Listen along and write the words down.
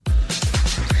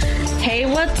Hey,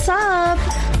 what's up?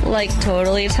 Like,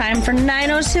 totally time for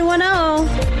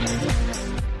 90210.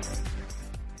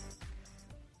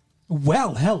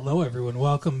 Well, hello everyone.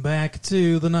 Welcome back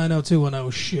to the 90210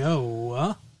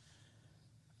 show.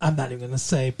 I'm not even going to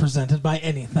say presented by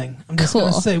anything. I'm just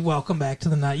going to say welcome back to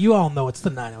the night. You all know it's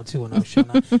the 90210 show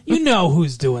now. You know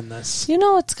who's doing this. You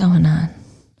know what's going on.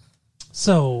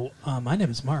 So, my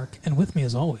name is Mark, and with me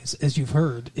as always, as you've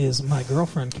heard, is my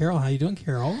girlfriend, Carol. How you doing,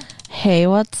 Carol? Hey,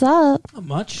 what's up? Not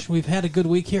much. We've had a good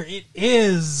week here. It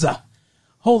is...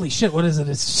 Holy shit, what is it?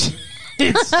 It's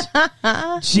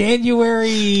January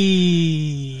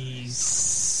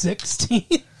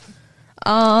 16th?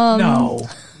 No,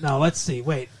 let's see.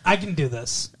 Wait, I can do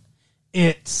this.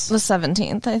 It's... The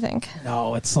 17th, I think.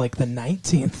 No, it's like the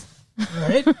 19th.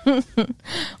 Right?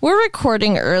 We're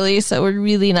recording early, so we're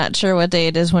really not sure what day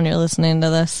it is when you're listening to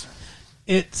this.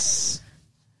 It's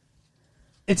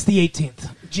the 18th.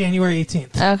 January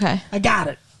 18th. Okay. I got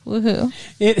it. Woohoo.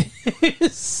 It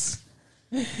is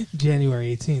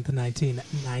January 18th,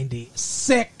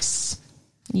 1996.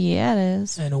 Yeah, it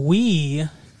is. And we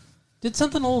did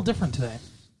something a little different today.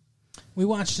 We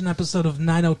watched an episode of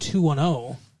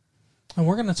 90210, and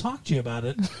we're going to talk to you about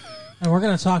it. And we're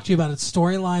going to talk to you about it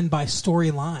storyline by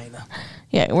storyline.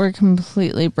 Yeah, we're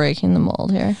completely breaking the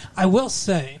mold here. I will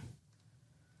say,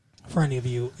 for any of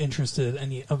you interested,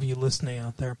 any of you listening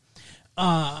out there,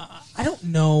 I don't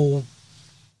know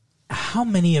how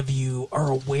many of you are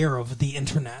aware of the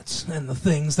internet and the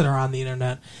things that are on the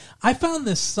internet. I found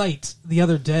this site the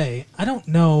other day. I don't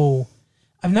know.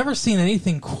 I've never seen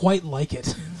anything quite like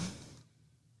it.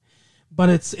 But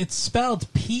it's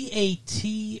spelled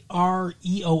Patreon.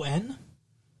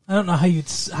 I don't know how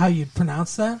you'd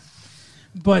pronounce that.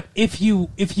 But if you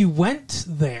went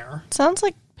there, Sounds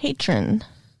like patron.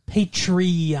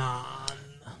 Patreon.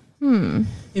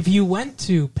 If you went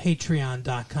to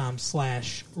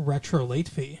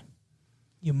patreon.com/retrolatefee,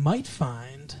 you might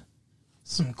find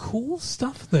some cool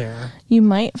stuff there. You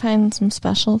might find some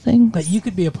special things that you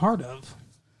could be a part of.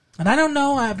 And I don't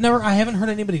know, I haven't heard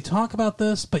anybody talk about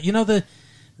this, but you know, the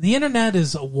internet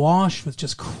is awash with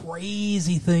just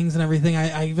crazy things and everything.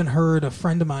 I even heard a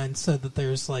friend of mine said that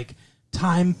there's like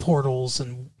time portals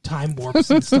and time warps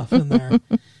and stuff in there.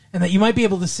 And that you might be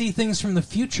able to see things from the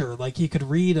future. Like you could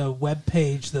read a web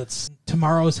page that's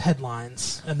tomorrow's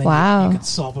headlines, and then you could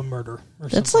solve a murder or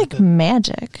something. That's like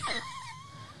magic.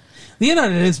 The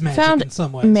internet is magic in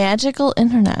some ways. Magical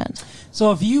internet.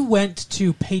 So if you went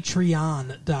to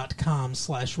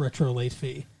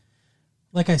patreon.com/retrolatefee,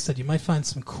 like I said, you might find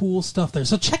some cool stuff there.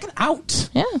 So check it out.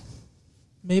 Yeah.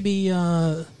 Maybe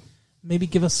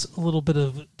give us a little bit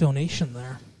of donation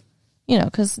there. You know,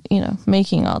 because,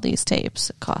 making all these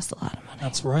tapes, it costs a lot of money.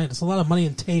 That's right. It's a lot of money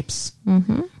in tapes.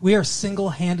 Mm-hmm. We are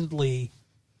single-handedly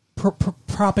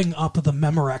propping up the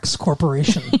Memorex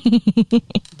Corporation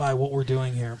by what we're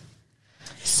doing here.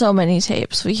 So many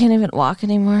tapes. We can't even walk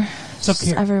anymore. It's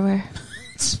okay. Just everywhere.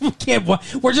 We can't walk.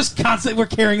 We're just we're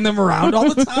carrying them around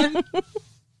all the time.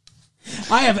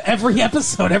 I have every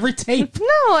episode, every tape. No,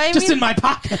 I mean, in my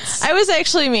pockets. I was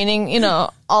actually meaning,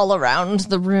 all around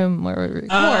the room where we record,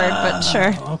 but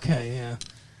sure. Okay, yeah.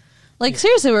 Like,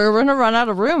 seriously, we're going to run out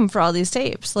of room for all these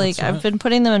tapes. Like, That's right. I've been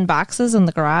putting them in boxes in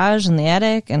the garage and the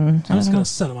attic, and I'm just going to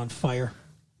set them on fire.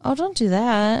 Oh, don't do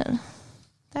that.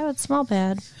 That would smell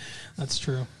bad. That's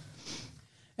true.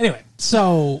 Anyway,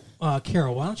 so,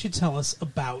 Carol, why don't you tell us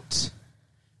about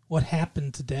what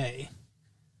happened today?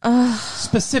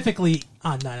 Specifically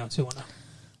on 90210.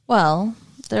 Well,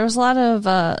 there was a lot of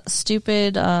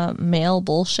stupid male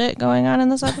bullshit going on in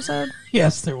this episode.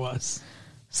 Yes, there was.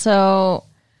 So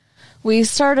we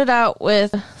started out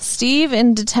with Steve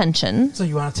in detention. So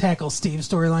you want to tackle Steve's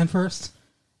storyline first?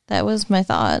 That was my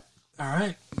thought. All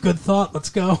right. Good thought. Let's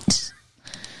go.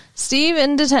 Steve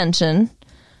in detention.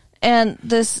 And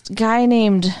this guy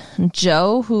named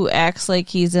Joe, who acts like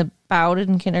he's about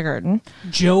in kindergarten.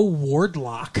 Joe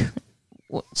Wardlock.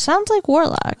 Sounds like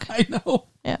Warlock. I know.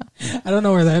 Yeah. I don't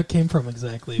know where that came from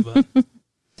exactly, but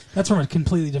that's from a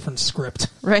completely different script.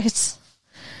 Right.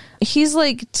 He's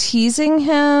like teasing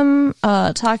him,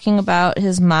 talking about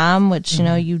his mom, which,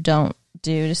 you don't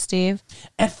do to Steve.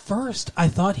 At first, I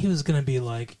thought he was going to be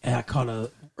like, I caught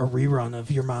a rerun of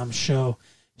your mom's show.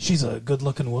 She's a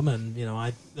good-looking woman.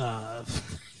 I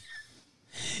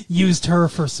used her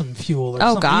for some fuel or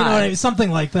something. God. You know what I mean?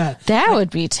 Something like that. That would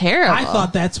be terrible. I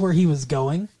thought that's where he was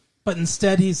going, but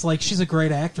instead he's like, she's a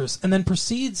great actress, and then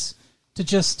proceeds to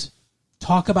just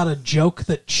talk about a joke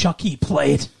that Chucky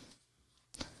played.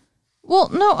 Well,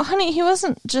 no, honey, he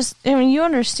wasn't just... I mean, you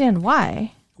understand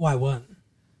why. Why what?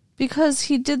 Because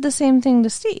he did the same thing to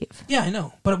Steve. Yeah, I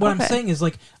know. But what I'm saying is,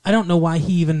 like, I don't know why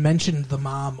he even mentioned the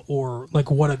mom or, like,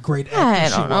 what a great actor I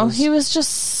don't know. was. He was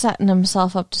just setting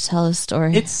himself up to tell his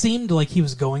story. It seemed like he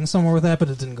was going somewhere with that, but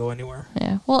it didn't go anywhere.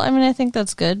 Yeah. Well, I mean, I think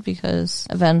that's good because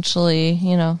eventually,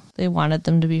 you know, they wanted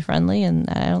them to be friendly, and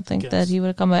I don't think that he would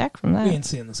have come back from that. We ain't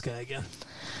seeing this guy again.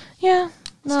 Yeah.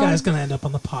 This guy's going to end up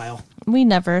on the pile. We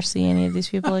never see any of these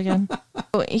people again.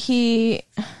 He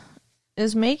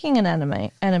is making an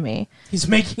enemy. He's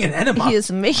making an enema. He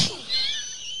is making...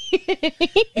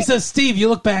 He says, Steve, you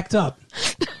look backed up.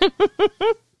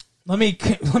 Let me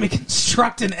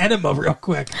construct an enema real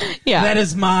quick. Yeah. That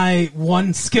is my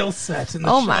one skill set in the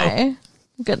show. Oh my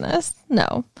goodness.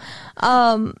 No.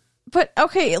 But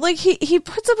okay, like he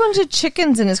puts a bunch of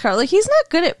chickens in his car. Like he's not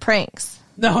good at pranks.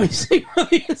 No, he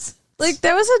really is. Like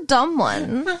there was a dumb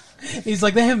one. He's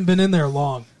like, they haven't been in there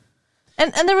long.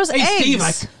 And there was eggs. Steve,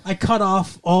 I cut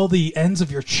off all the ends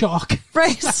of your chalk.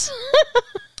 Right.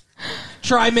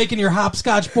 Try making your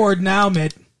hopscotch board now,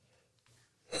 Mitt.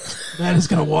 That is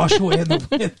going to wash away in the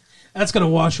wind. That's going to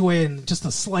wash away in just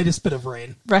the slightest bit of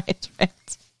rain. Right.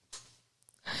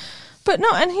 But no,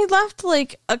 and he left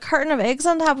like a carton of eggs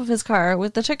on top of his car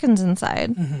with the chickens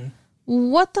inside. Mm-hmm.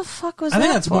 What the fuck was that? I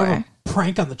think that's for? more of a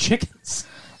prank on the chickens.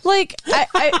 Like,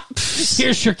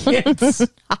 Here's your kids.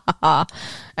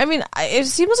 I mean, it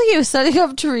seems like he was setting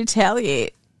up to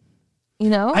retaliate. You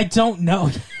know? I don't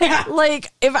know.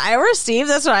 Like, if I were Steve,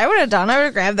 that's what I would have done. I would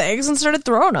have grabbed the eggs and started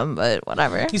throwing them, but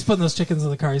whatever. He's putting those chickens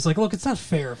in the car. He's like, look, it's not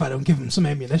fair if I don't give him some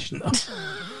ammunition, though.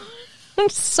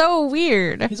 It's so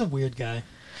weird. He's a weird guy.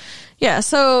 Yeah,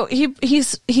 so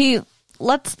he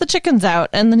lets the chickens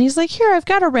out, and then he's like, here, I've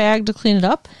got a rag to clean it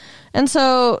up. And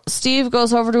so Steve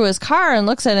goes over to his car and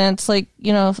looks at it, and it's like,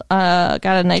 you know, got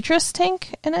a nitrous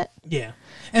tank in it. Yeah.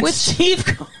 And Steve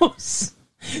goes...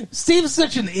 Steve's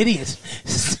such an idiot.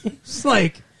 Steve's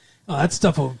like, oh, that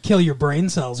stuff will kill your brain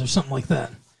cells or something like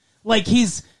that. Like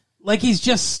he's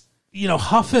just, you know,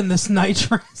 huffing this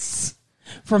nitrous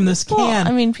from this can. Well,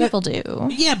 I mean, people do.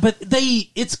 Yeah, but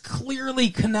it's clearly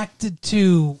connected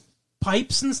to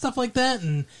pipes and stuff like that.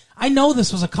 And I know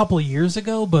this was a couple of years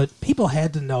ago, but people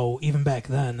had to know even back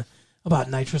then about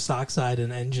nitrous oxide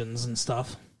in engines and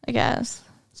stuff. I guess.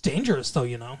 It's dangerous, though,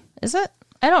 you know. Is it?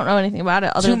 I don't know anything about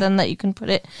it other than that you can put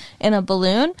it in a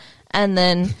balloon and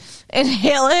then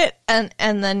inhale it, and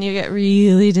then you get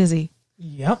really dizzy.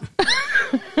 Yep.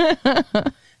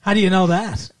 How do you know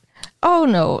that? Oh,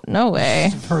 no way.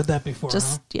 I've heard that before.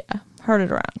 Just, yeah, heard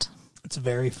it around. It's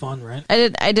very fun, right?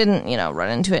 I didn't, you know,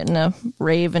 run into it in a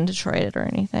rave in Detroit or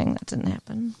anything. That didn't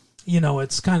happen. You know,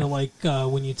 it's kind of like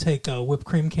when you take a whipped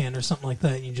cream can or something like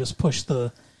that, and you just push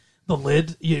the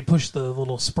lid, you push the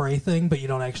little spray thing, but you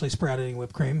don't actually spray out any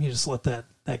whipped cream. You just let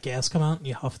that gas come out and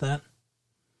you huff that.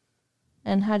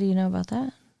 And how do you know about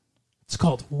that? It's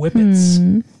called whippets.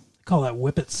 They call that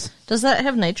whippets. Does that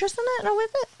have nitrous in it in a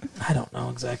whippet? I don't know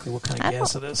exactly what kind of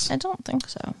gas it is. I don't think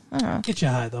so. I don't know. Get you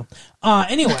high, though.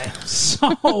 Anyway,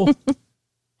 so...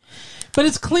 But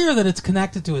it's clear that it's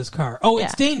connected to his car. Oh,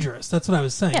 it's dangerous. That's what I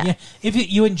was saying. Yeah. If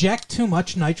you inject too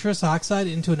much nitrous oxide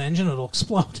into an engine, it'll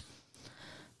explode.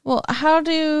 Well, how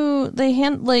do they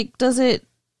is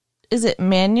it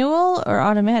manual or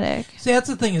automatic? See, that's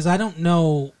the thing is I don't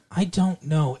know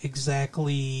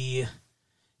exactly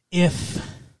if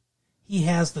he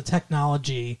has the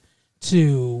technology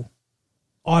to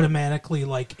automatically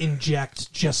like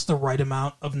inject just the right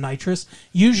amount of nitrous.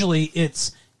 Usually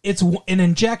it's an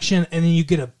injection and then you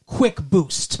get a quick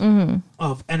boost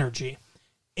of energy.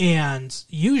 And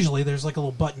usually there's like a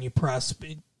little button you press,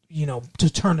 you know, to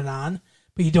turn it on.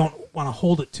 But you don't want to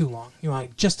hold it too long. You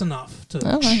want just enough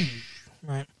to... Okay.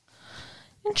 Right.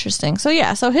 Interesting. So,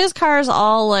 yeah. So, his car is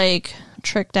all, like,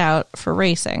 tricked out for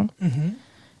racing. Mm-hmm.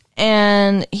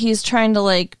 And he's trying to,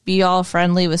 like, be all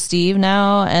friendly with Steve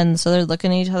now. And so they're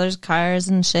looking at each other's cars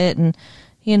and shit. And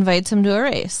he invites him to a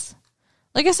race.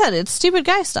 Like I said, it's stupid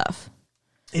guy stuff.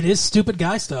 It is stupid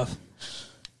guy stuff.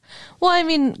 Well, I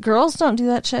mean, girls don't do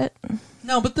that shit.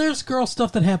 No, but there's girl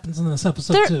stuff that happens in this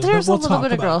episode, too. There's a little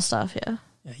bit of girl stuff, yeah.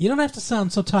 You don't have to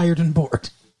sound so tired and bored.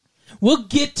 We'll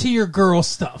get to your girl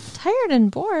stuff. Tired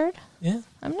and bored? Yeah.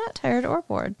 I'm not tired or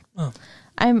bored. Oh.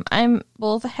 I'm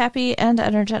both happy and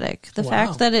energetic. The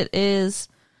fact that it is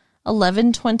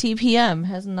 11:20 p.m.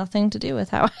 has nothing to do with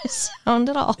how I sound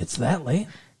at all. It's that late?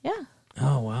 Yeah.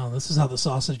 Oh, wow. This is how the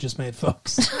sausage is made,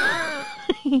 folks.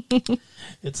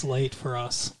 It's late for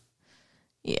us.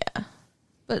 Yeah.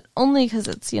 But only because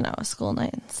it's, you know, a school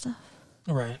night and stuff.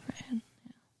 Right.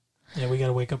 Yeah, we got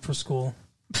to wake up for school.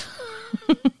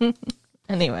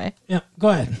 Anyway. Yeah, go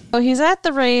ahead. So he's at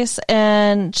the race,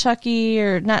 and Chucky,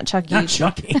 or not Chucky. Not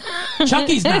Chucky.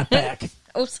 Chucky's not back.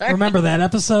 Oh, sorry. Remember that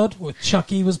episode where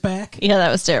Chucky was back? Yeah,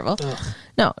 that was terrible. Ugh.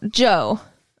 No, Joe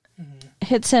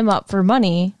hits him up for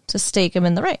money to stake him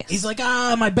in the race. He's like,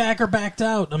 my backer backed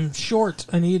out. I'm short.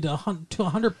 I need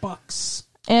 $100.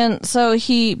 And so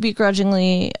he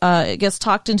begrudgingly gets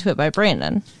talked into it by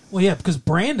Brandon. Well, yeah, because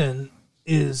Brandon's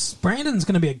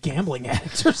going to be a gambling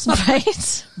addict or something.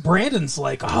 Right? Brandon's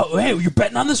like, oh, hey, you're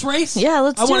betting on this race? Yeah,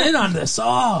 let's do it. I want in on this.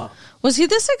 Oh. Was he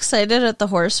this excited at the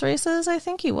horse races? I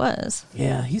think he was.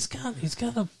 Yeah, he's got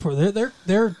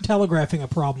they're telegraphing a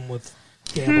problem with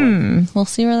gambling. We'll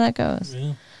see where that goes.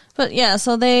 Yeah. But yeah,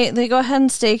 so they go ahead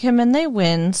and stake him and they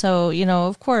win. So,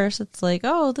 of course it's like,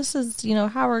 oh, this is,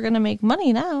 how we're going to make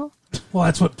money now. Well,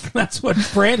 that's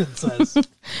what Brandon says.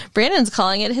 Brandon's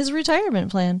calling it his retirement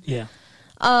plan. Yeah.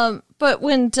 But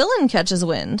when Dylan catches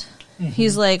wind,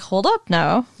 he's like, hold up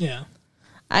now. Yeah.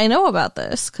 I know about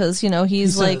this because,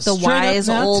 he's like the wise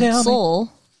old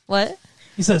soul. What?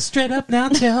 He says, straight up now,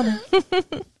 tell me.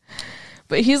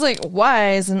 But he's like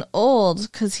wise and old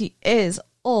because he is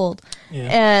old. Yeah.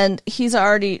 And he's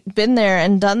already been there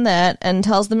and done that and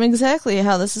tells them exactly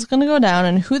how this is going to go down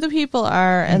and who the people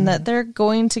are and that they're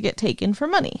going to get taken for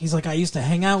money. He's like, I used to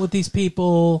hang out with these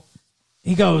people.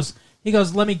 He goes,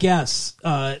 let me guess.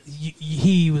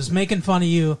 He was making fun of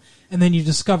you, and then you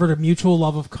discovered a mutual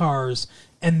love of cars,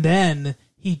 and then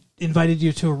he invited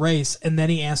you to a race, and then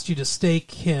he asked you to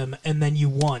stake him, and then you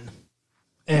won.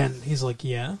 And he's like,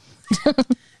 yeah.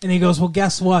 And he goes, well,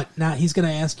 guess what? Now he's going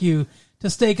to ask you to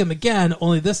stake him again,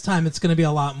 only this time it's going to be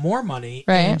a lot more money,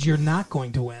 right? And you're not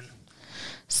going to win.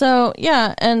 So,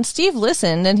 yeah, and Steve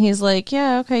listened, and he's like,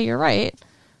 yeah, okay, you're right.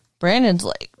 Brandon's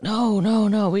like,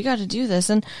 no, we got to do this.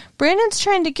 And Brandon's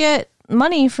trying to get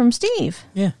money from Steve.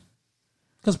 Yeah.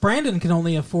 Because Brandon can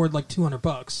only afford like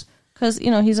 $200. Because,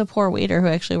 he's a poor waiter who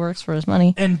actually works for his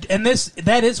money. And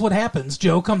that is what happens.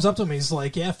 Joe comes up to me. He's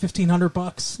like, yeah,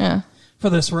 $1,500 yeah. for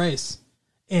this race.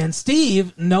 And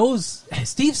Steve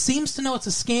seems to know it's a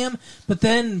scam, but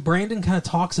then Brandon kind of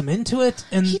talks him into it.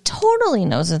 And he totally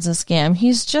knows it's a scam.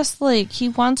 He's just like, he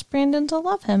wants Brandon to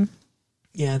love him.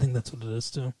 Yeah, I think that's what it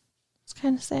is, too. It's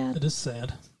kind of sad. It is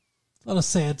sad. A lot of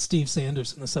sad Steve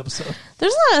Sanders in this episode.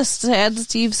 There's a lot of sad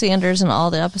Steve Sanders in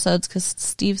all the episodes because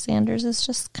Steve Sanders is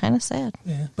just kind of sad.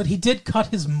 Yeah, but he did cut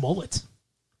his mullet.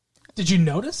 Did you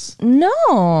notice?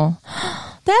 No.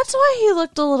 That's why he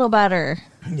looked a little better.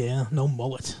 Yeah, no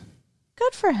mullet.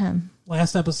 Good for him.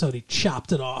 Last episode, he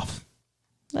chopped it off.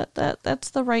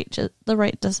 That's the right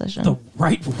decision. The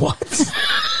right what?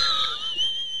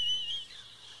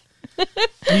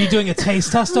 Are you doing a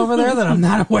taste test over there that I'm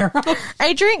not aware of?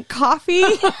 I drink coffee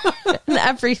and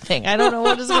everything. I don't know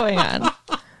what is going on.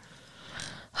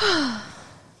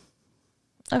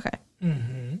 Okay.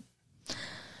 Mm-hmm.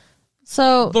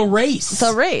 So the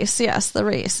race. Yes, the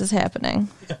race is happening.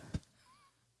 Yep.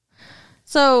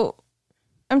 So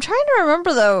I'm trying to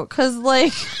remember though, because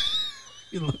like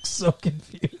you look so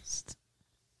confused.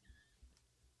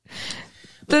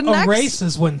 A race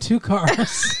is when two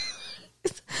cars.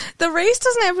 The race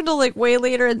doesn't happen until like way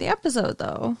later in the episode,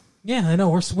 though. Yeah, I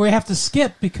know. We have to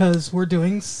skip because we're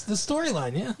doing the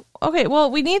storyline. Yeah. Okay. Well,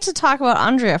 we need to talk about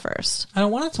Andrea first. I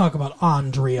don't want to talk about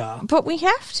Andrea, but we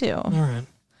have to. All right.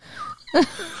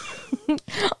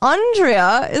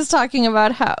 Andrea is talking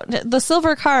about how the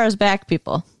silver car is back,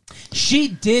 people. She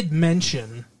did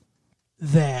mention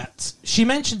that. She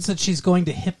mentions that she's going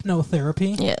to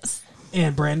hypnotherapy. Yes.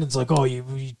 And Brandon's like, oh,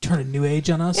 you turn a new age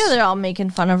on us? Yeah, they're all making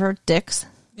fun of her dicks.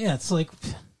 Yeah, it's like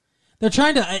they're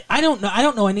trying to. I don't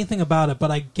know anything about it, but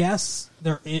I guess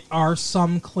there are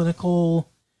some clinical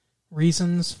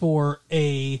reasons for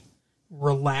a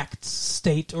relaxed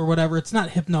state or whatever. It's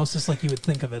not hypnosis like you would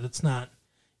think of it. It's not,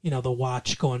 the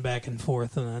watch going back and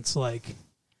forth, and it's like,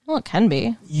 well, it can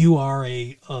be. You are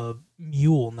a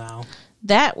mule now.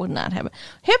 That would not happen.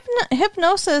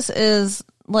 Hypnosis is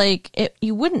like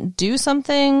you wouldn't do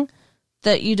something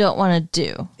that you don't want to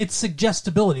do. It's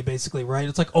suggestibility, basically, right?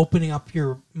 It's like opening up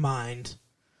your mind.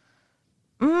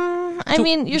 I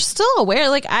mean, you're still aware.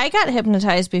 Like, I got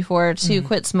hypnotized before to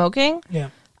quit smoking.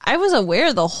 Yeah. I was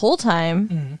aware the whole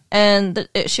time, and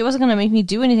she wasn't going to make me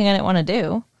do anything I didn't want to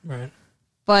do. Right.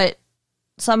 But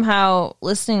somehow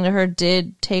listening to her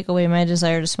did take away my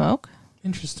desire to smoke.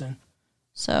 Interesting.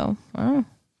 So, I don't know.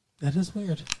 That is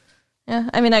weird. Yeah,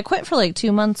 I mean, I quit for like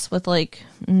 2 months with like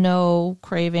no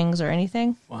cravings or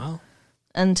anything. Wow.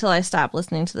 Until I stopped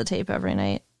listening to the tape every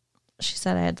night. She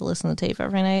said I had to listen to the tape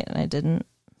every night, and I didn't.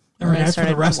 Every night for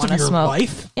the rest of your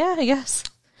life? Yeah, I guess.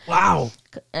 Wow.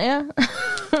 Yeah.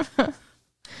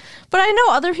 But I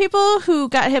know other people who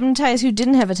got hypnotized who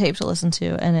didn't have a tape to listen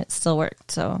to, and it still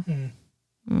worked. So,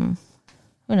 who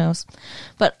knows?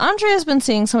 But Andrea's been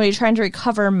seeing somebody trying to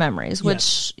recover memories,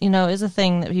 which, is a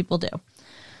thing that people do.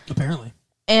 Apparently.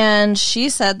 And she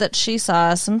said that she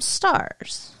saw some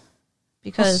stars.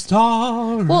 Because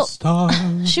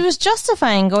stars. She was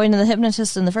justifying going to the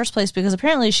hypnotist in the first place because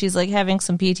apparently she's like having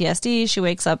some PTSD. She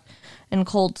wakes up in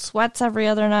cold sweats every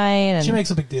other night. And she makes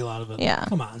a big deal out of it. Yeah.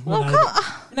 Come on. You're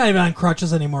not even on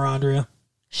crutches anymore, Andrea.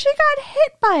 She got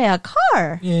hit by a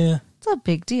car. Yeah. It's a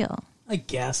big deal. I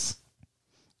guess.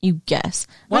 You guess.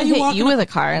 Why I'd are you hit walking you with a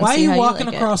car and why see are how you walking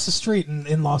like across the street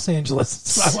in Los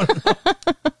Angeles? That's what I want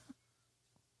to know.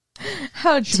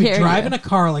 How She'd be dare driving you? a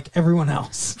car like everyone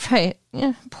else. Right.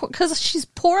 Yeah. Because she's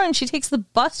poor and she takes the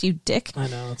bus, you dick. I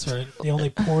know, that's right. The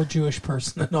only poor Jewish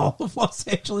person in all of Los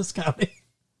Angeles County.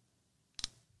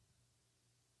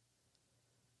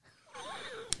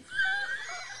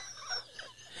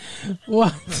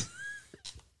 What?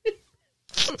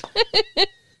 I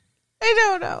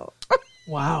don't know.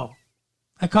 Wow.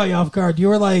 I caught you off guard. You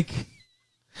were like...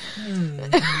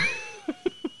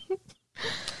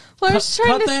 Well, I was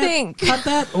trying to that, think. Cut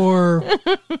that or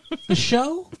the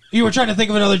show? You were trying to think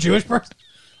of another Jewish person?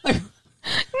 Like,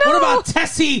 No. What about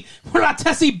Tessie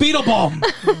Beetlebaum?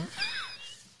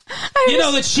 You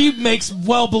know that she makes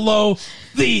well below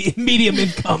the medium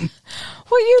income.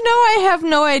 Well, I have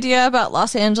no idea about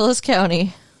Los Angeles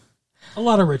County. A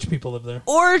lot of rich people live there.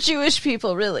 Or Jewish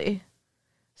people, really.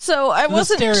 So I The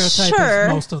wasn't stereotype sure is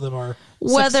most of them are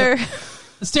whether...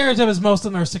 The stereotype is most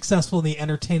of them are successful in the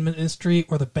entertainment industry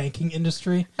or the banking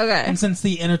industry. Okay. And since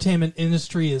the entertainment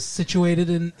industry is situated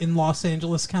in Los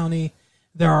Angeles County,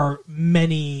 there are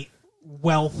many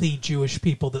wealthy Jewish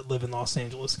people that live in Los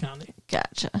Angeles County.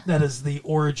 Gotcha. That is the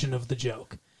origin of the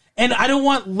joke. And I don't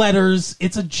want letters.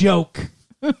 It's a joke.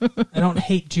 I don't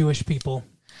hate Jewish people.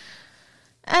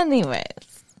 Anyways,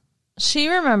 she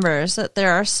remembers that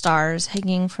there are stars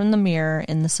hanging from the mirror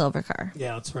in the silver car.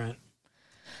 Yeah, that's right.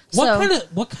 So-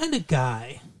 What kind of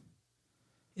guy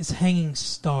is hanging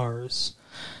stars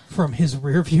from his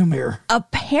rearview mirror?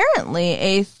 Apparently,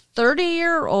 a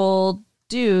 30-year-old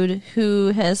dude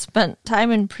who has spent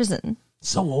time in prison.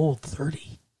 So old,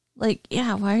 30. Like,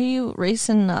 yeah, why are you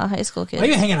racing high school kids? Why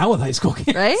are you hanging out with high school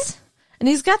kids? Right? And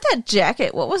he's got that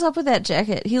jacket. What was up with that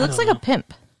jacket? He looks don't like know. a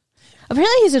pimp.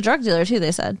 Apparently, he's a drug dealer, too,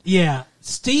 they said. Yeah.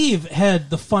 Steve had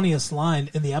the funniest line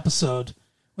in the episode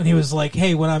when he was like,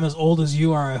 hey, when I'm as old as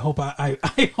you are, I hope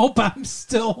I'm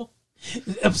still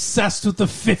obsessed with the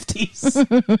 50s.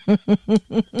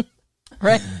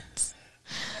 Right.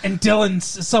 And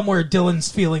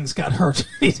Dylan's feelings got hurt.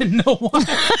 He didn't know why.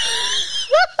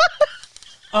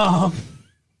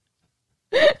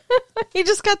 He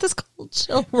just got this cold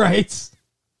chill. Right.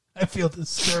 I feel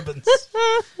disturbance.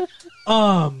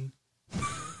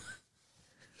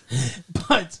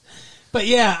 But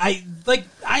yeah,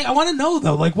 I want to know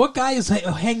though, like what guy is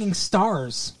hanging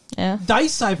stars? Yeah.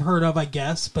 Dice I've heard of, I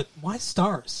guess, but why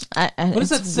stars? What does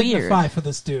that it's signify weird. for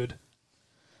this dude?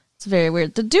 It's very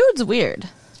weird. The dude's weird.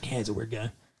 Yeah, he's a weird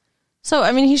guy. So,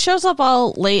 I mean, he shows up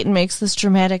all late and makes this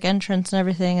dramatic entrance and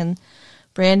everything, and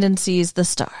Brandon sees the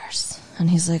stars. And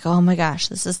he's like, oh my gosh,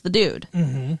 this is the dude.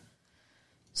 Mm-hmm.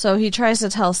 So he tries to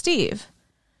tell Steve.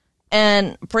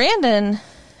 And Brandon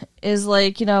is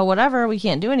like, whatever, we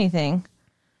can't do anything.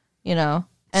 And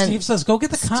Steve says, go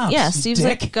get the cops. yeah, you Steve's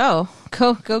dick. like, go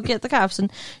get the cops.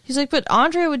 And he's like, but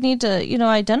Andre would need to,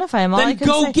 identify him. All I Then can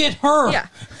go say- get her. Yeah.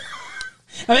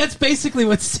 I mean, that's basically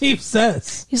what Steve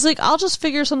says. He's like, I'll just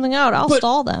figure something out. I'll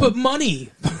stall them. But money.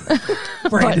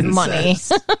 Brandon money.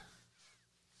 says.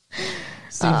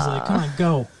 Steve's like, come on,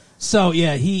 go. So,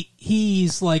 yeah,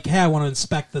 he's like, hey, I want to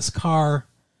inspect this car.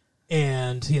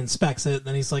 And he inspects it. And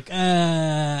then he's like,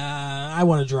 I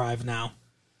want to drive now.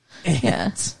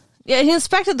 And, Yeah, he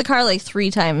inspected the car like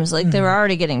 3 times. Like, they were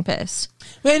already getting pissed.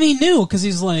 and he knew because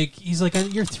he's like,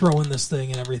 you're throwing this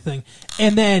thing and everything.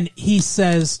 And then he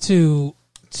says to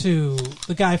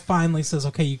the guy finally says,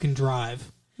 okay, you can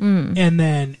drive. And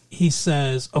then he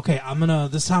says, okay,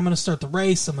 this time I'm going to start the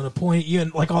race. I'm going to point at you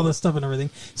and like all this stuff and everything.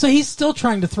 So he's still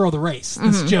trying to throw the race,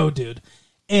 this Joe dude.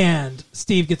 And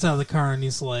Steve gets out of the car and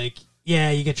he's like, yeah,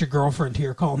 you get your girlfriend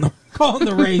here calling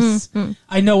the race.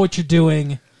 I know what you're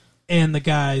doing. And the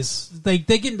guys, they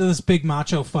get into this big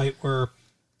macho fight where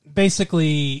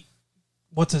basically,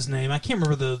 what's his name? I can't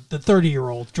remember the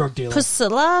 30-year-old drug dealer.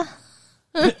 Priscilla?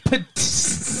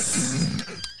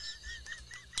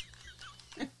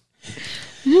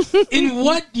 In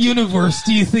what universe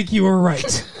do you think you were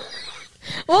right?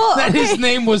 Well, That his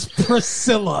name was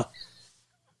Priscilla.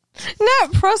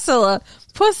 not Priscilla.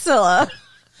 Priscilla.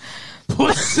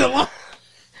 Pusilla?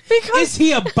 Because Is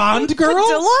he a Bond girl?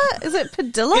 Padilla? Is it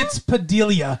Padilla? It's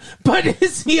Padilla. But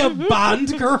is he a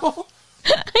Bond girl?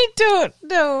 I don't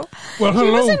know. Well, He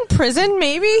hello. was in prison.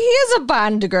 Maybe he is a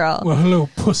Bond girl. Well, hello,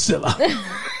 Pusilla.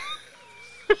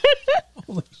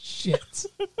 Holy shit.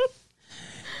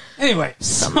 Anyway,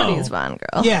 Somebody's Bond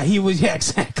girl. Yeah, he was. Yeah,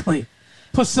 exactly.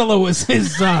 Pusilla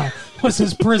was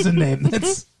his prison name.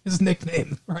 That's his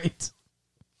nickname, right?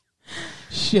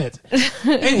 Shit.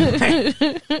 Anyway,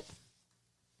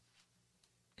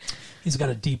 he's got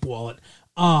a deep wallet.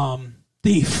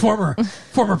 The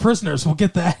former prisoners will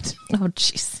get that. Oh,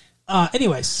 jeez.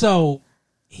 Anyway, so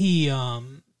he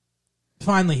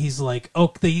finally he's like,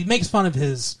 he makes fun of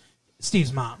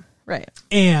Steve's mom, Right.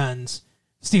 and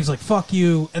Steve's like, "Fuck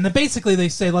you," and then basically they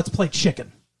say, "Let's play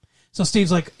chicken." So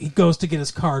Steve's like, he goes to get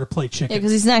his car to play chicken. Yeah,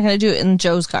 because he's not going to do it in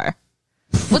Joe's car.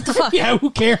 What the fuck? Yeah, who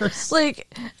cares?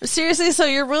 Like, seriously, so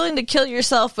you're willing to kill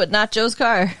yourself, but not Joe's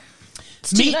car?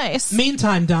 It's too nice.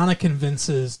 Meantime, Donna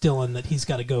convinces Dylan that he's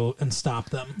got to go and stop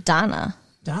them. Donna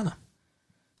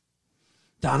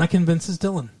convinces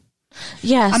Dylan.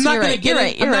 Yes, I'm not you're going right. to You're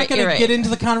right. You're right. You're right. get into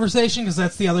the conversation because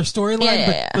that's the other storyline.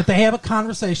 Yeah. But they have a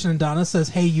conversation, and Donna says,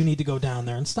 "Hey, you need to go down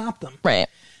there and stop them." Right.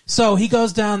 So he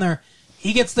goes down there.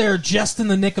 He gets there just in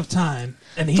the nick of time,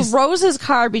 and he Throws his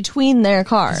car between their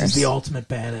cars. He's the ultimate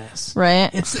badass. Right.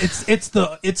 It's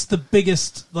the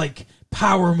biggest like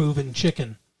power move in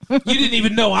chicken. You didn't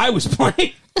even know I was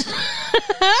playing.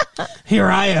 Here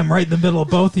I am, right in the middle of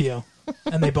both of you,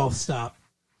 and they both stop.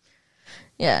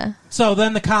 Yeah. So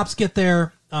then the cops get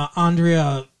there.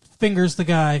 Andrea fingers the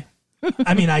guy.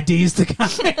 I mean, IDs the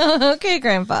guy. Okay,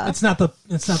 Grandpa. It's not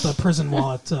the prison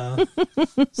wallet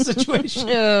situation.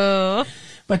 No.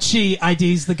 But she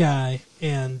IDs the guy,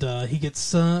 and he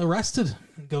gets arrested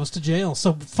and goes to jail.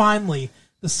 So finally,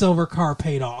 the silver car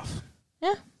paid off.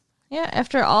 Yeah. Yeah,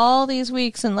 after all these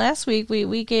weeks, and last week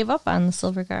we gave up on the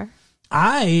silver car.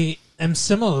 I am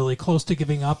similarly close to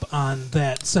giving up on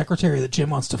that secretary that Jim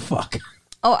wants to fuck.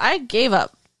 Oh, I gave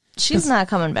up. She's not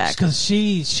coming back. Because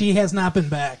she has not been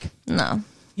back. No.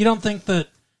 You don't think that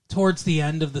towards the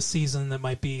end of the season there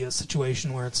might be a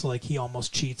situation where it's like he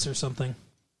almost cheats or something?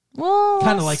 Well,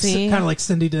 Kind of see. like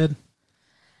Cindy did.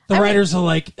 The writers are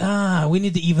like, we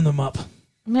need to even them up.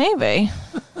 Maybe.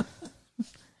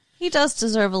 He does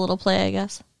deserve a little play, I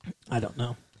guess. I don't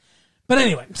know. But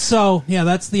anyway, so yeah,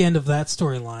 that's the end of that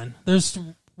storyline. There's,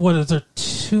 what is there,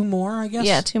 2 more, I guess?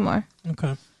 Yeah, 2 more.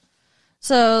 Okay.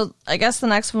 So I guess the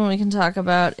next one we can talk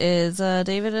about is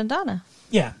David and Donna.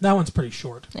 Yeah, that one's pretty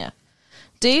short. Yeah.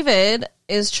 David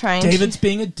is trying David's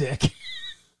being a dick.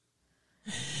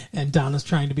 And Donna's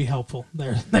trying to be helpful.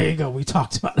 There you go. We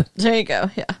talked about it. There you go,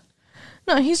 yeah.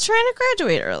 No, he's trying to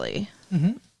graduate early.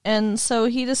 Mm-hmm. And so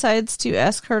he decides to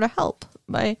ask her to help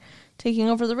by taking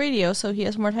over the radio so he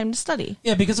has more time to study.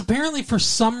 Yeah, because apparently for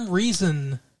some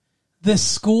reason, this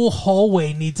school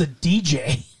hallway needs a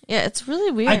DJ. Yeah, it's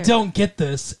really weird. I don't get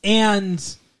this. And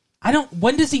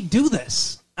when does he do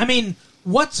this? I mean,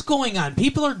 what's going on?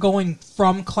 People are going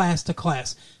from class to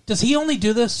class. Does he only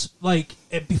do this like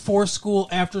before school,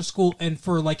 after school, and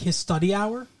for like his study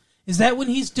hour? Is that when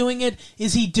he's doing it?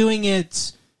 Is he doing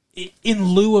it in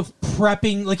lieu of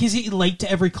prepping? Like, is he late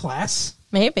to every class?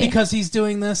 Maybe. Because he's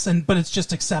doing this, but it's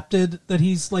just accepted that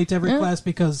he's late to every class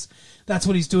because that's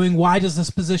what he's doing. Why does this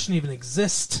position even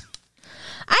exist?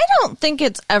 I don't think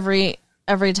it's every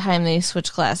time they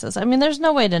switch classes. I mean, there's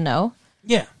no way to know.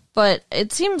 Yeah. But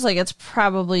it seems like it's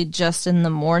probably just in the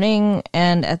morning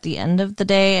and at the end of the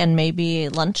day and maybe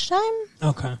lunchtime.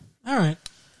 Okay. All right.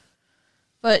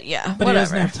 But yeah, But whatever. he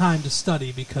doesn't have time to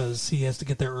study because he has to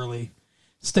get there early,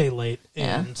 stay late,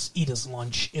 and eat his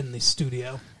lunch in the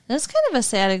studio. It's kind of a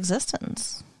sad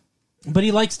existence. But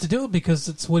he likes to do it because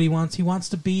it's what he wants. He wants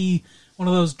to be one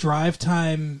of those drive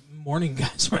time morning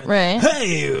guys. Right.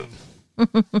 Hey!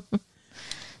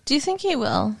 Do you think he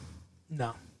will?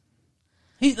 No.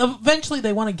 Eventually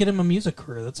they want to get him a music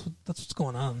career. That's what's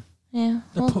going on. Yeah.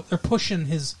 They're pushing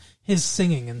his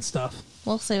singing and stuff.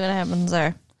 We'll see what happens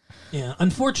there. Yeah.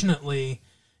 Unfortunately,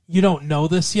 you don't know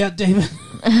this yet, David,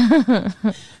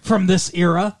 from this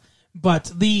era,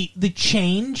 but the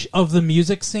change of the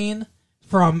music scene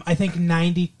from, I think,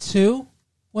 92,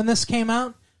 when this came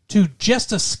out, to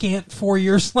just a scant 4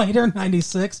 years later,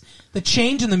 96, the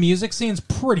change in the music scene is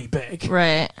pretty big.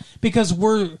 Right. Because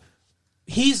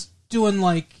he's doing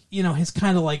like, his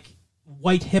kind of like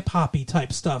white hip-hoppy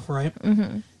type stuff, right?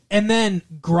 Mm-hmm. And then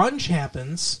grunge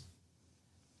happens.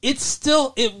 It's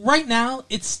still, right now,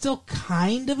 it's still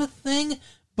kind of a thing,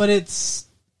 but it's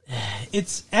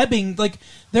ebbing. Like,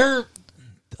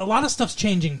 a lot of stuff's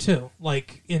changing too,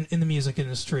 like in the music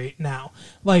industry now.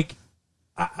 Like,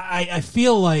 I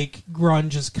feel like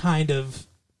grunge is kind of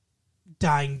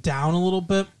dying down a little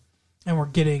bit, and we're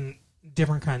getting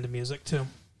different kind of music too.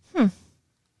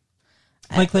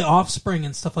 Like the Offspring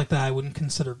and stuff like that, I wouldn't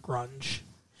consider grunge.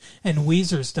 And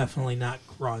Weezer's definitely not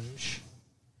grunge.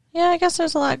 Yeah, I guess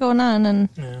there's a lot going on, and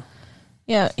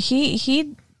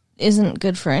he isn't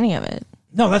good for any of it.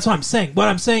 No, that's what I'm saying.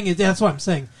 That's what I'm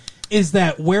saying is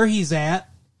that where he's at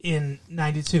in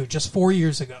 92, just 4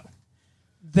 years ago,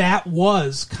 that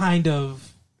was kind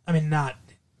of, I mean, not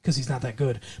because he's not that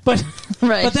good, but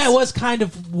right. But that was kind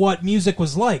of what music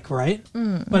was like, right?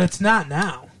 But it's not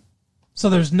now. So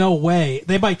there's no way.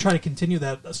 They might try to continue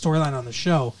that storyline on the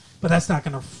show, but that's not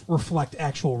going to reflect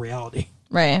actual reality.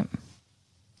 Right.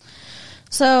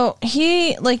 So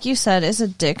he, like you said, is a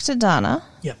dick to Donna.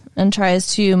 Yep. And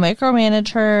tries to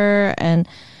micromanage her, and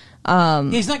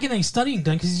he's not getting any studying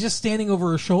done because he's just standing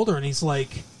over her shoulder, and he's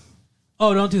like,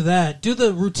 "Oh, don't do that. Do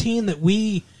the routine that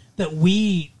we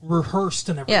rehearsed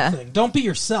and everything. Yeah. Don't be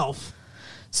yourself."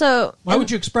 So why would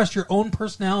you express your own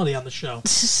personality on the show?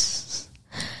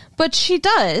 But she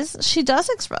does. She does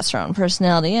express her own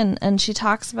personality, and she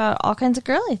talks about all kinds of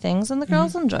girly things, and the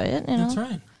girls enjoy it. You know, that's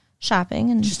right.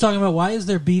 Shopping, and she's talking about why is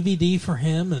there BVD for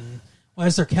him, and why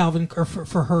is there Calvin or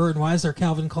for her, and why is there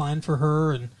Calvin Klein for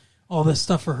her, and all this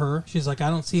stuff for her. She's like, I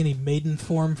don't see any maiden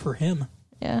form for him.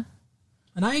 Yeah,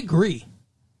 and I agree.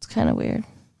 It's kind of weird.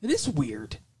 It is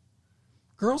weird.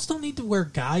 Girls don't need to wear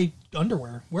guy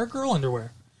underwear. Wear girl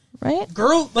underwear. Right?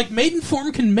 Girl, like maiden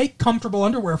form can make comfortable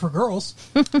underwear for girls.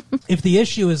 If the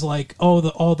issue is like, all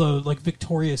the like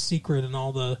Victoria's Secret and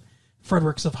all the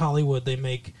Fredericks of Hollywood, they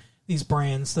make these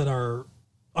brands that are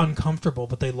uncomfortable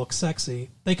but they look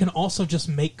sexy. They can also just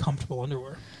make comfortable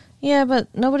underwear. Yeah, but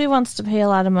nobody wants to pay a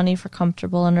lot of money for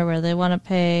comfortable underwear. They want to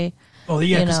pay. Oh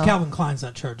yeah, because Calvin Klein's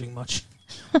not charging much.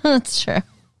 That's true.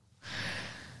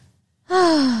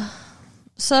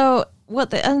 So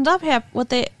what ends up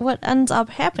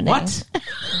happening? What?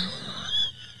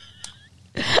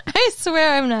 I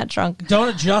swear I'm not drunk. Don't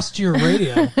adjust your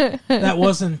radio. That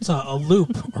wasn't a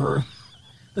loop, or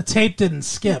the tape didn't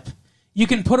skip. You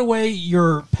can put away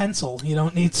your pencil. You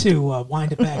don't need to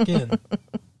wind it back in.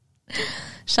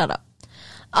 Shut up.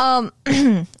 As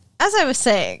I was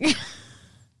saying, it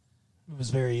was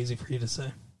very easy for you to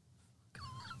say.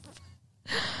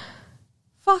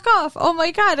 Fuck off. Oh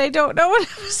my god, I don't know what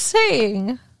I was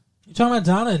saying. You're talking about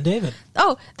Donna and David.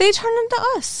 Oh, they turned into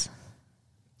us.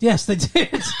 Yes, they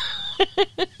did.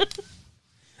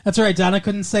 That's right, Donna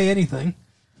couldn't say anything.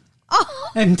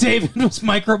 Oh. And David was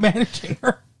micromanaging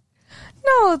her.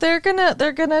 No, they're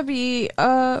gonna be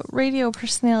a radio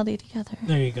personality together.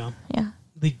 There you go. Yeah.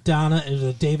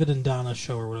 The David and Donna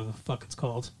show, or whatever the fuck it's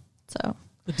called. So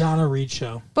the Donna Reed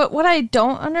show. But what I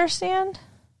don't understand,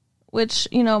 which,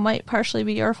 might partially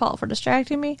be your fault for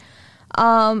distracting me,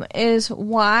 is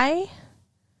why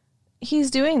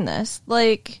he's doing this.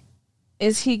 Like,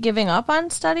 is he giving up on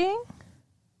studying?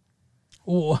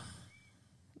 Ooh.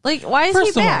 Like, why is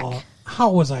he back? First of all,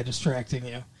 how was I distracting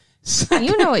you?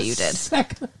 You know what you did.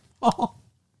 Second of all,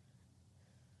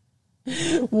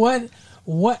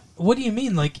 what do you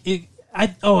mean? Like,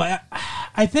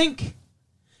 I think,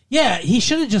 yeah, he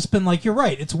should have just been like, you're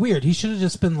right, it's weird. He should have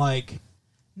just been like,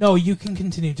 no, you can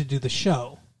continue to do the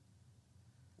show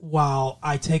while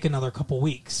I take another couple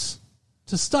weeks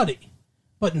to study.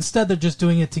 But instead, they're just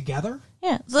doing it together.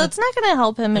 Yeah, so it's not going to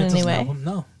help him in any way.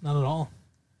 No, not at all.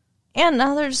 And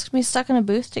now they're just going to be stuck in a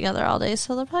booth together all day,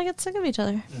 so they'll probably get sick of each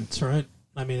other. That's right.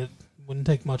 I mean, it wouldn't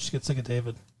take much to get sick of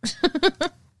David.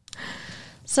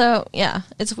 So, yeah,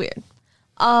 it's weird.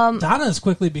 Donna is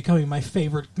quickly becoming my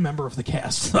favorite member of the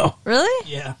cast, though.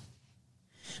 Really? Yeah.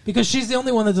 Because she's the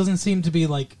only one that doesn't seem to be,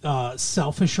 like,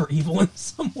 selfish or evil in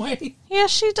some way. Yeah,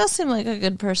 she does seem like a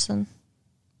good person.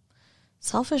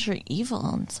 Selfish or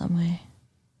evil in some way.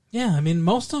 Yeah, I mean,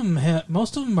 most of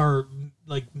them are,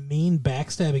 like, mean,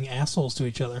 backstabbing assholes to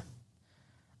each other.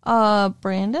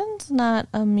 Brandon's not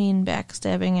a mean,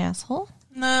 backstabbing asshole.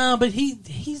 No, but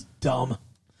he's dumb.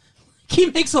 He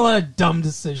makes a lot of dumb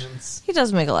decisions. He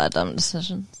does make a lot of dumb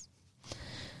decisions.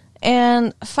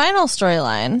 And final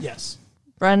storyline. Yes.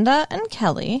 Brenda and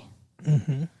Kelly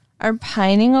are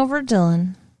pining over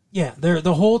Dylan. Yeah,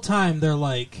 the whole time they're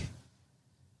like,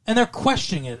 and they're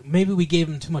questioning it. Maybe we gave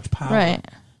him too much power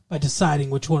by deciding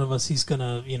which one of us he's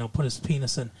gonna, put his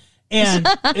penis in. And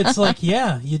it's like,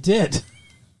 yeah, you did.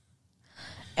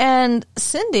 And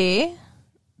Cindy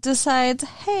decides,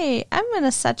 hey, I'm going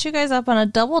to set you guys up on a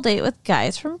double date with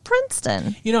guys from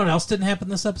Princeton. You know what else didn't happen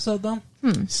this episode, though?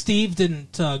 Steve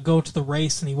didn't go to the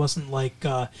race, and he wasn't like,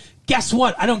 guess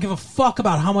what? I don't give a fuck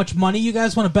about how much money you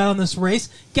guys want to bet on this race.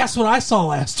 Guess what I saw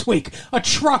last week? A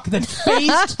truck that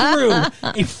phased through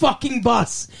a fucking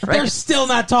bus. Right. They're still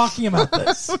not talking about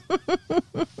this.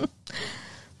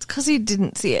 It's because he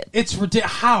didn't see it. It's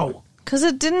ridiculous. How? Because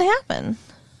it didn't happen.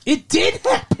 It did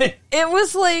happen. It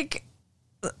was like...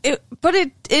 But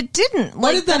it didn't.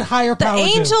 What did that higher power do? The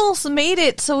angels made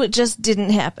it so it just didn't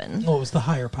happen. Oh, it was the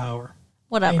higher power.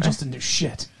 Whatever. Angels didn't do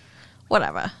shit.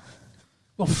 Whatever.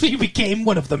 Well, he became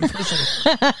one of them.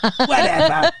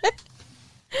 Whatever.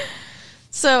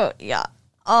 So, yeah.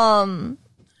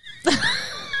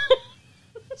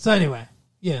 So anyway,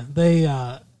 yeah,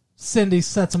 they Cindy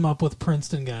sets them up with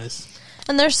Princeton guys.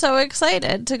 And they're so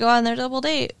excited to go on their double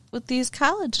date with these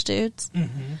college dudes.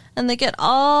 Mm-hmm. And they get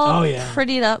all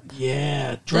prettied up.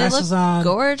 Yeah, dresses on.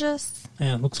 Gorgeous.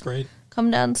 Yeah, it looks great.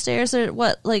 Come downstairs. They're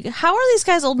how are these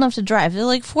guys old enough to drive? They're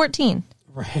like 14.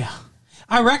 Yeah.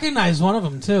 I recognize one of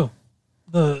them, too.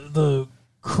 The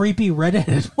creepy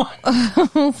redheaded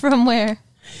one. From where?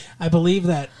 I believe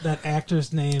that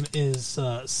actor's name is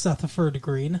Sethaford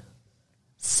Green.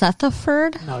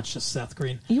 Sethaford? No, it's just Seth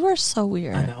Green. You are so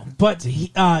weird. I know. But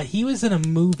he was in a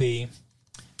movie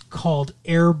called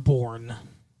Airborne.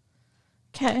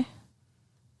 Okay.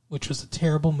 Which was a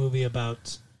terrible movie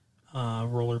about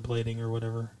rollerblading or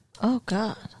whatever. Oh,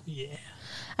 God. Yeah.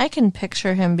 I can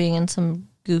picture him being in some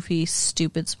goofy,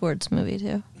 stupid sports movie,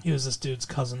 too. He was this dude's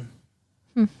cousin.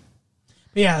 But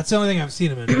yeah, that's the only thing I've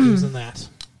seen him in. He was in that.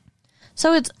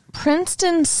 So it's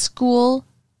Princeton School...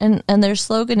 And their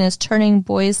slogan is turning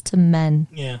boys to men.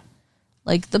 Yeah.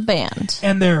 Like the band.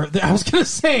 And I was going to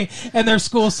say, and their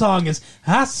school song is,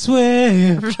 I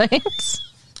swear. Right?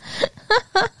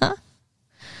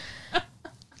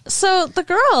 So the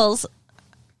girls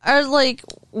are like,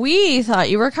 we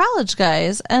thought you were college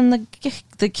guys. And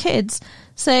the kids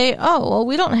say, oh, well,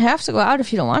 we don't have to go out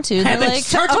if you don't want to. And they're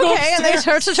like, okay. And they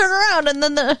start to turn around. And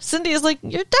then Cindy is like,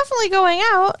 you're definitely going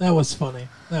out. That was funny.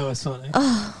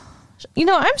 You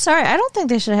know, I'm sorry. I don't think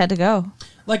they should have had to go.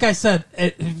 Like I said,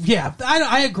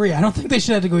 I agree. I don't think they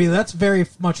should have to go either. That's very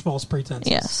much false pretense.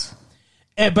 Yes.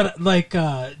 But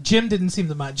Jim didn't seem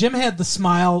to mind. Jim had the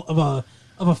smile of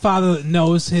a father that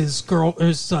knows his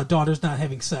daughter's not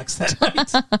having sex that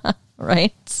night.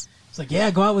 Right. It's like,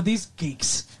 yeah, go out with these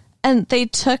geeks. And they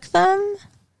took them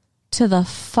to the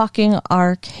fucking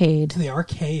arcade. To the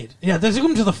arcade. Yeah, they took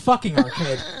them to the fucking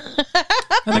arcade.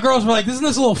 And the girls were like, isn't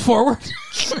this a little forward?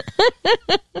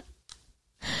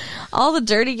 All the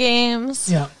dirty games.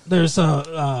 Yeah, there's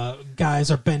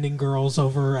guys are bending girls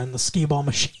over on the skee ball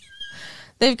machine.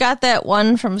 They've got that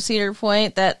one from Cedar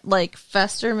Point, that like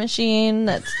Fester machine.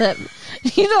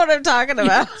 You know what I'm talking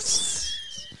about.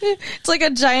 Yes. It's like a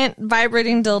giant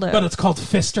vibrating dildo. But it's called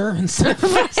Fister instead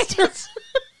of Fester.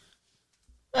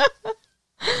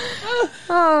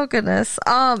 Oh goodness.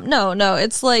 No,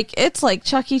 it's like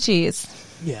Chuck E. Cheese.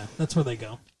 Yeah, that's where they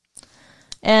go.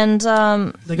 And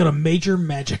they go to Major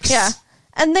Magics. Yeah.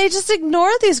 And they just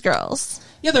ignore these girls.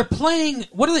 Yeah, they're playing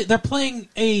they're playing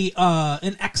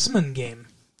an X-Men game.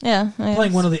 Yeah.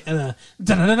 Playing one of the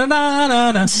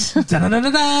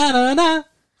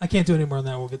I can't do any more than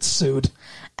that, we'll get sued.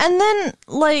 And then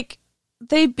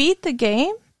they beat the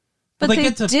game. But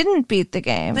they didn't beat the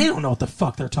game. They don't know what the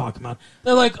fuck they're talking about.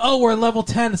 They're like, oh, we're at level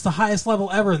 10. It's the highest level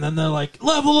ever. And then they're like,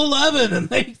 level 11. And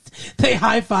they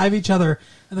high-five each other.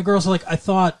 And the girls are like, I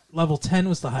thought level 10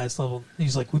 was the highest level. And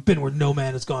he's like, we've been where no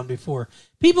man has gone before.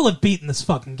 People have beaten this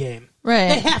fucking game. Right.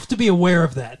 They have to be aware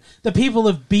of that. The people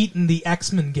have beaten the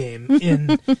X-Men game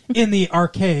in the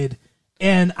arcade.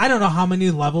 And I don't know how many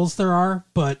levels there are,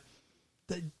 but...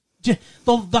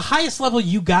 The highest level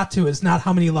you got to is not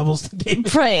how many levels the game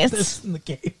is in the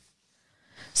game.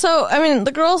 So, I mean,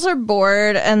 the girls are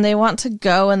bored and they want to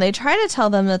go and they try to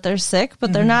tell them that they're sick,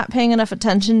 but they're not paying enough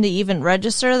attention to even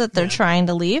register that they're trying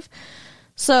to leave.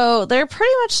 So they're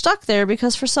pretty much stuck there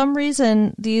because for some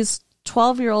reason these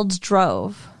 12-year-olds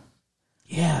drove.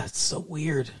 Yeah, it's so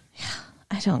weird. Yeah,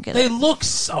 I don't get it. They look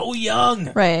so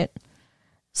young. Right.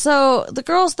 So the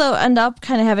girls, though, end up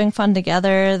kind of having fun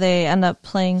together. They end up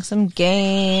playing some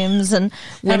games and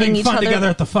winning each other. Having fun together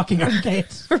at the fucking arcade.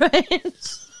 Right.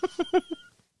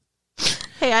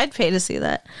 Hey, I'd pay to see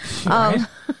that. Right.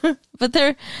 But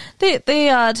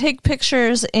they take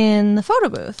pictures in the photo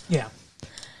booth. Yeah.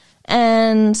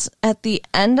 And at the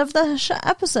end of the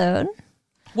episode...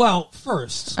 Well,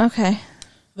 first... Okay.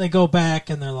 They go back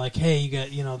and they're like, hey, you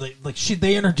got,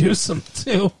 they introduce them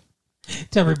to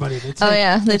everybody. They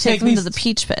take them to the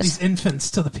Peach Pit. These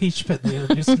infants to the Peach Pit. They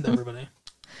introduce them to everybody.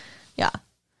 Yeah.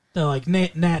 They're like,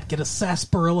 Nat, get a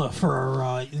sarsaparilla for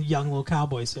our young little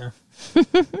cowboys here.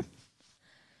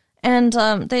 And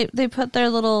they put their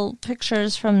little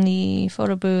pictures from the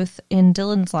photo booth in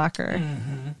Dylan's locker.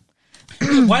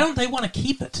 Why don't they want to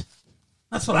keep it?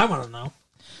 That's what I want to know.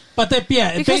 But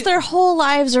because their whole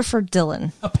lives are for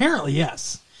Dylan. Apparently,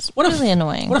 yes. It's really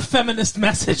annoying. What a feminist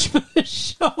message for this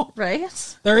show.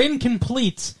 Right? They're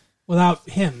incomplete without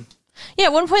him. Yeah,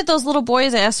 at one point those little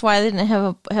boys asked why they didn't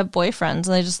have boyfriends,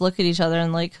 and they just look at each other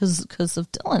and like, because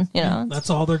of Dylan, you know. That's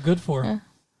all they're good for. Yeah,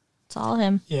 it's all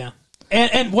him. Yeah.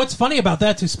 And what's funny about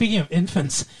that, too, speaking of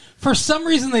infants, for some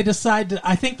reason they decided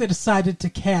to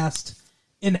cast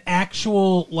an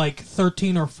actual,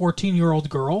 13 or 14-year-old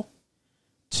girl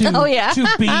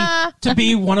to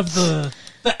be one of the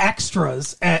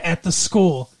extras at the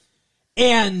school.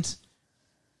 And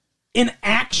an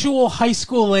actual high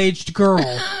school-aged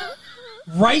girl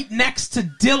right next to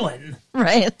Dylan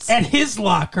at his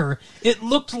locker, it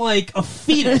looked like a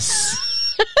fetus.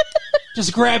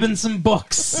 Just grabbing some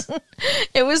books.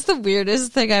 It was the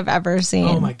weirdest thing I've ever seen.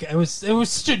 Oh my god! It was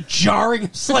such a jarring.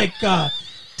 It's like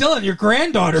Dylan, your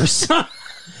granddaughter's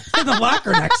in the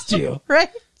locker next to you, right?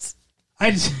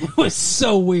 It was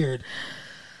so weird.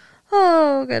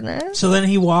 Oh goodness! So then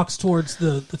he walks towards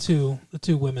the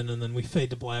two women, and then we fade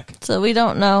to black. So we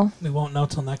don't know. We won't know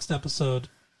till next episode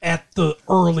at the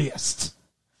earliest.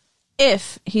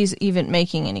 If he's even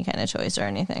making any kind of choice or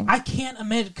anything. I can't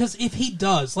imagine, because if he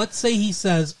does, let's say he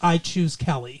says, I choose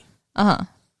Kelly.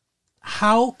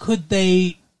 How could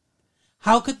they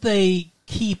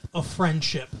keep a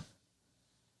friendship?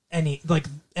 Any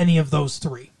of those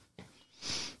three.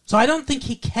 So I don't think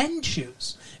he can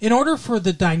choose. In order for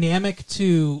the dynamic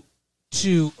to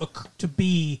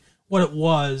be what it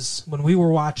was when we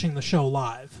were watching the show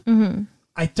live,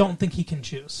 I don't think he can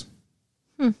choose.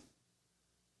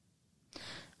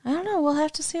 I don't know. We'll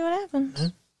have to see what happens.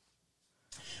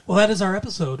 Mm-hmm. Well, that is our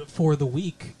episode for the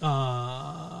week.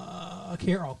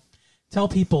 Carol, tell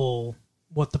people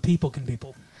what the people can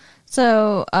people.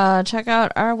 So check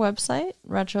out our website,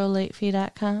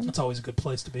 retrolatefee.com. That's always a good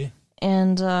place to be.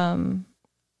 And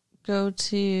go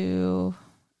to...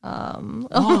 oh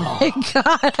my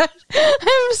God.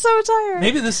 I'm so tired.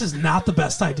 Maybe this is not the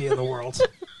best idea in the world.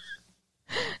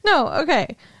 No,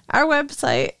 okay. Our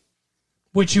website.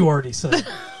 Which you already said.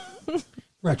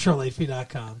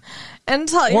 RetroLateFee.com. And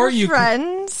tell your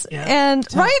friends and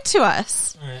write to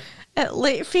us at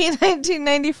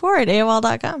latefee1994 at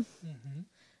AOL.com.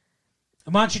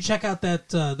 And why don't you check out that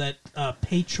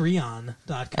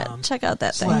Patreon.com. Check out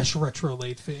that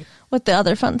 /RetroLateFee. With the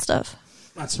other fun stuff.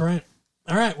 That's right.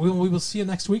 All right. We will see you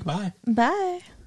next week. Bye. Bye.